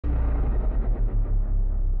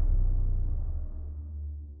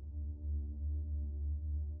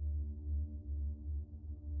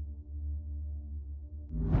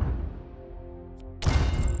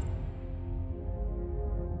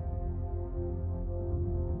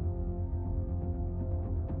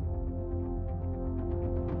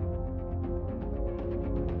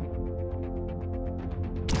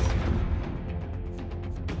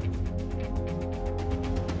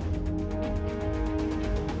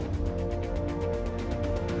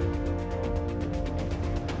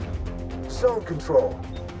Zone control.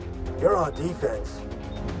 You're on defense.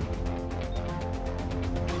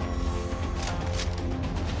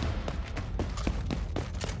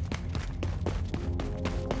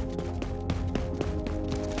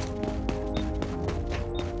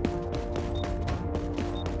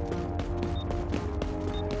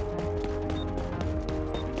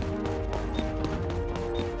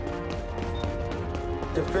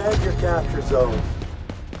 Defend your capture zones.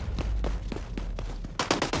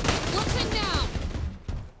 Closing now.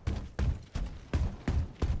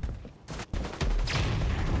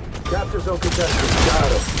 Capture zone contested.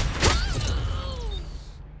 Got him.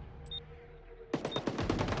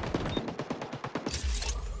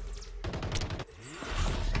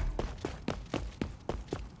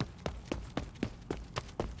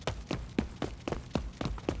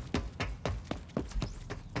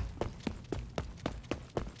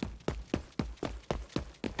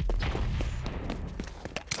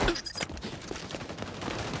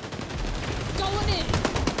 Going in.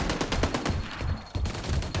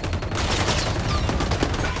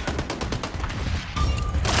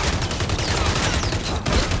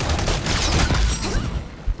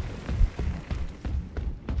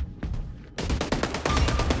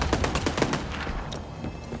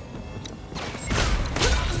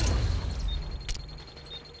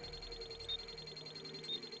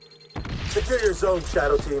 Secure your zone,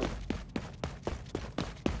 Shadow Team.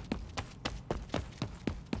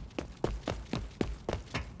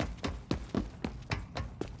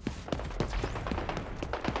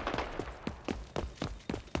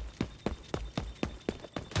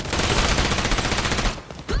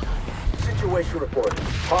 Situation report.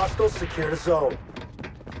 Hostiles secure the zone.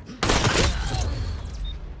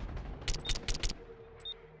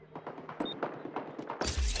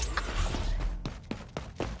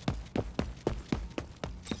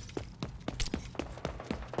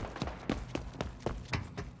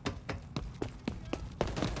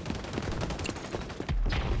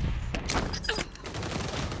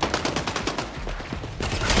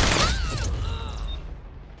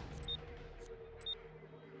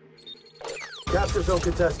 Capture zone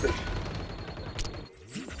contested.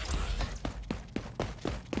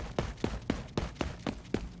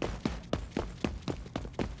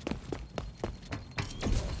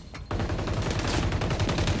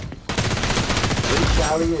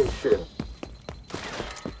 Retaliation.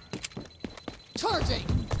 Charging.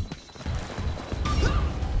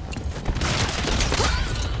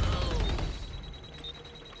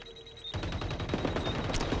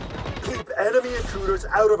 Keep enemy intruders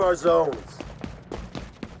out of our zones.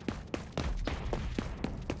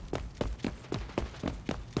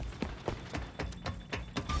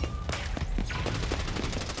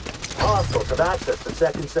 Hostiles have accessed the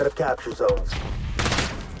second set of capture zones.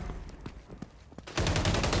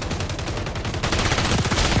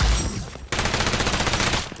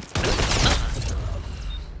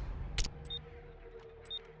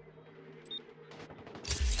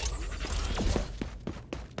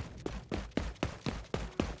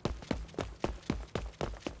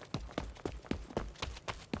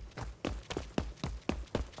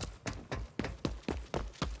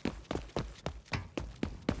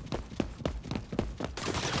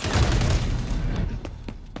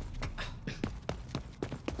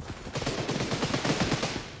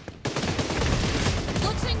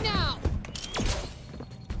 Closing now.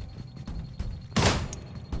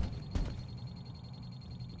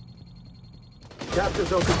 Capture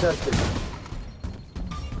zone contested.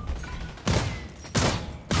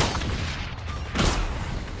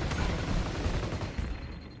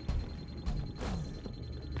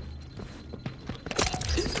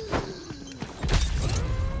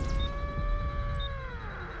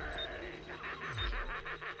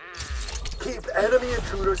 Keep enemy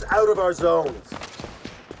intruders out of our zones.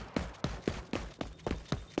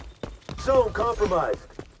 Zone compromised.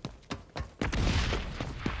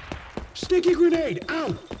 Sticky grenade,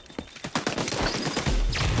 out!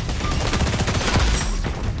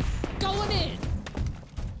 Going in.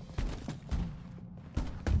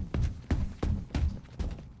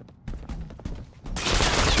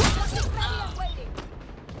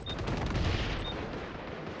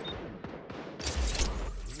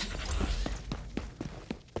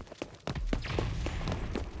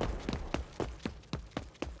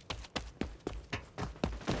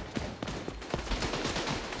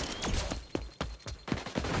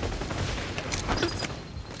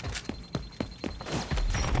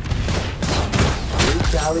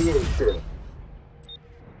 Retaliation.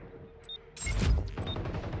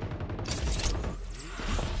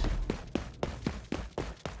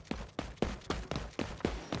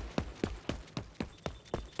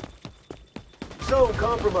 Zone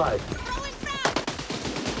compromised.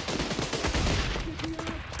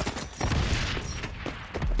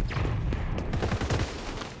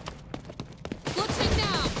 Blitzing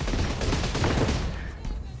now!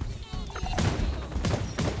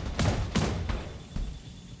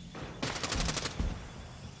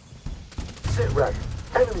 Sit rep.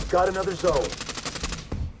 Enemy's got another zone.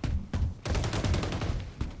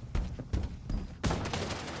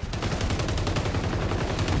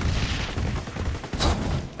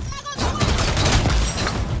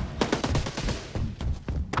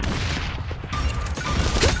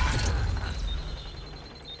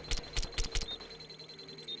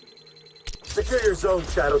 Secure your zone,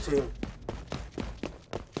 Shadow Team.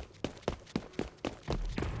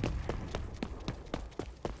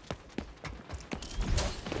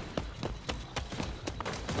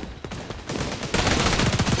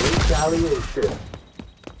 Retaliation.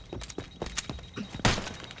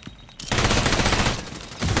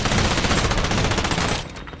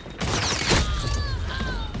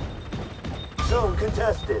 Zone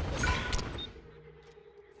contested.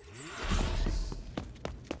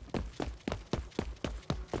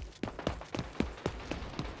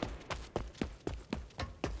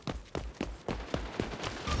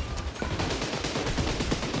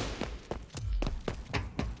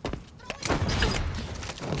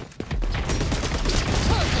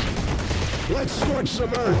 Let's scorch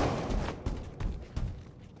some earth.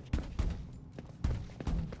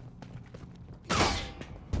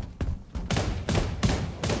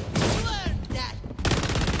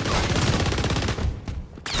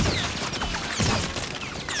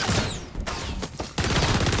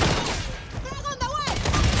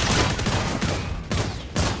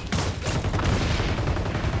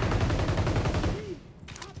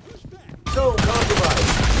 Zone compromised.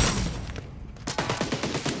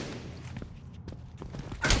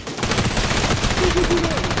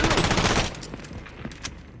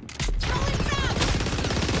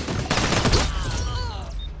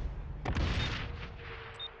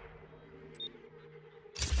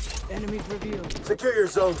 Enemies revealed. Secure your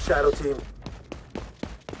zone, Shadow Team.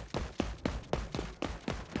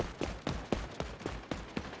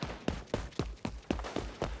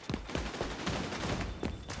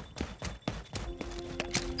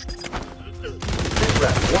 Big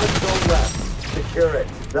rep, one zone left. Secure it.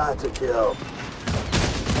 That's a kill.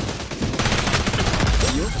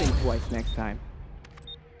 You'll think twice next time.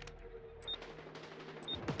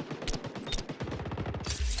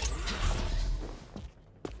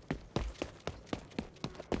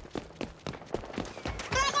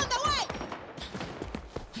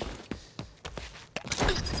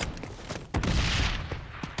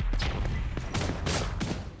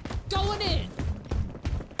 Going in!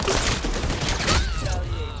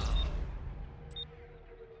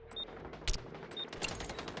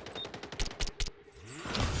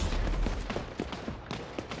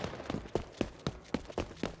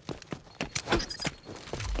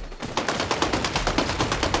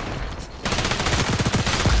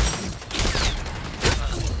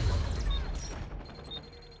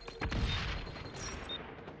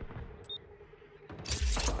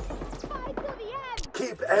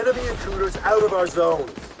 Keep enemy intruders out of our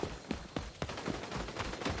zones.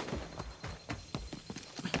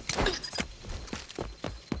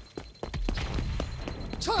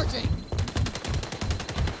 Charging!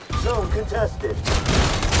 Zone contested.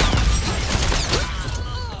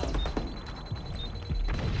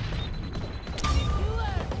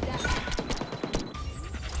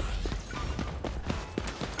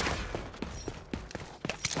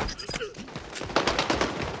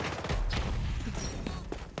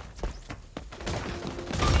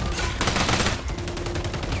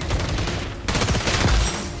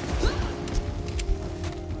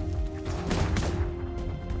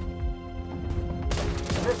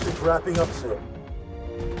 Mission's wrapping up soon.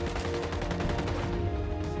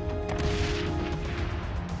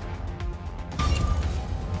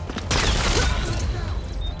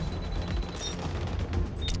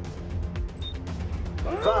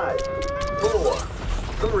 Five, 4,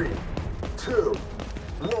 3, 2,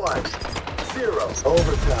 1, 0.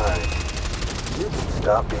 Overtime. You can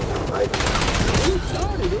stop being a fighter. You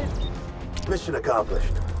started it. Mission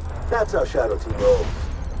accomplished. That's how Shadow Team rolls.